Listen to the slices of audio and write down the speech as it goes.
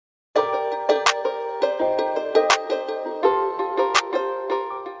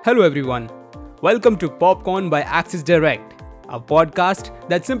Hello everyone. Welcome to Popcorn by Axis Direct, a podcast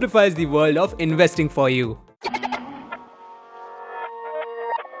that simplifies the world of investing for you.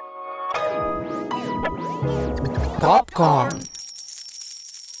 Popcorn.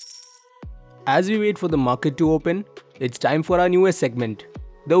 As we wait for the market to open, it's time for our newest segment,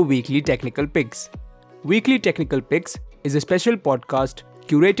 the Weekly Technical Picks. Weekly Technical Picks is a special podcast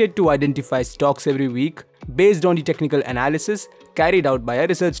curated to identify stocks every week based on the technical analysis carried out by a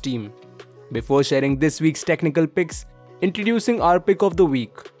research team. Before sharing this week's technical picks, introducing our pick of the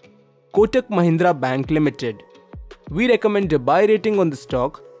week, Kotak Mahindra Bank Limited. We recommend a buy rating on the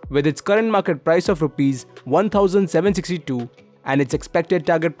stock with its current market price of Rs 1,762 and its expected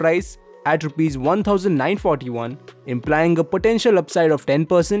target price at Rs 1,941, implying a potential upside of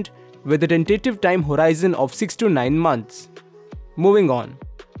 10% with a tentative time horizon of 6 to 9 months. Moving on,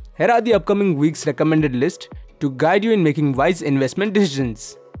 here are the upcoming week's recommended list to guide you in making wise investment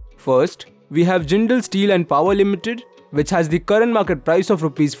decisions. First, we have Jindal Steel and Power Limited, which has the current market price of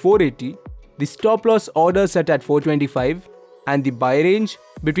Rs 480, the stop loss order set at 425, and the buy range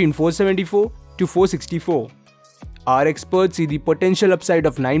between 474 to 464. Our experts see the potential upside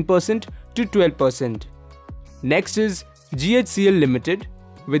of 9% to 12%. Next is GHCL Limited,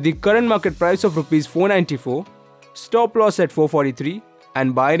 with the current market price of Rs 494, stop loss at 443,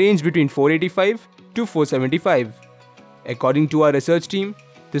 and buy range between 485 to 475. According to our research team,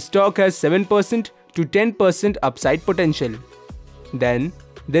 the stock has 7% to 10% upside potential. Then,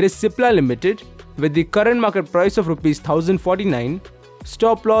 there is Cipla Limited, with the current market price of Rs 1,049,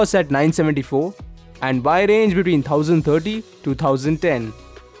 stop loss at 974, and buy range between 1,030 to 1,010.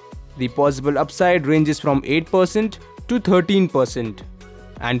 The possible upside ranges from 8% to 13%.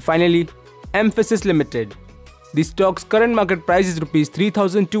 And finally, Mphasis Limited. The stock's current market price is Rs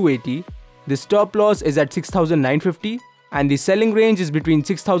 3,280, the stop loss is at 6,950, and the selling range is between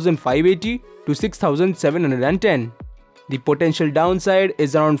 6,580 to 6,710. The potential downside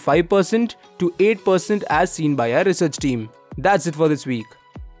is around 5% to 8% as seen by our research team. That's it for this week.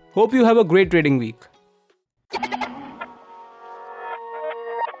 Hope you have a great trading week.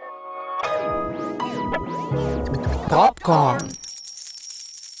 Popcorn.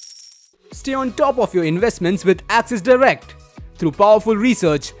 Stay on top of your investments with Axis Direct. Through powerful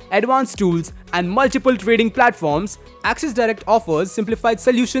research, advanced tools, and multiple trading platforms, Axis Direct offers simplified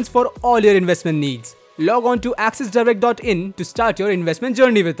solutions for all your investment needs. Log on to axisdirect.in to start your investment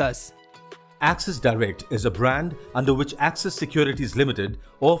journey with us. Axis Direct is a brand under which Axis Securities Limited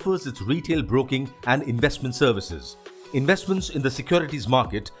offers its retail broking and investment services. Investments in the securities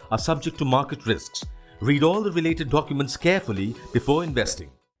market are subject to market risks. Read all the related documents carefully before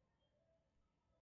investing.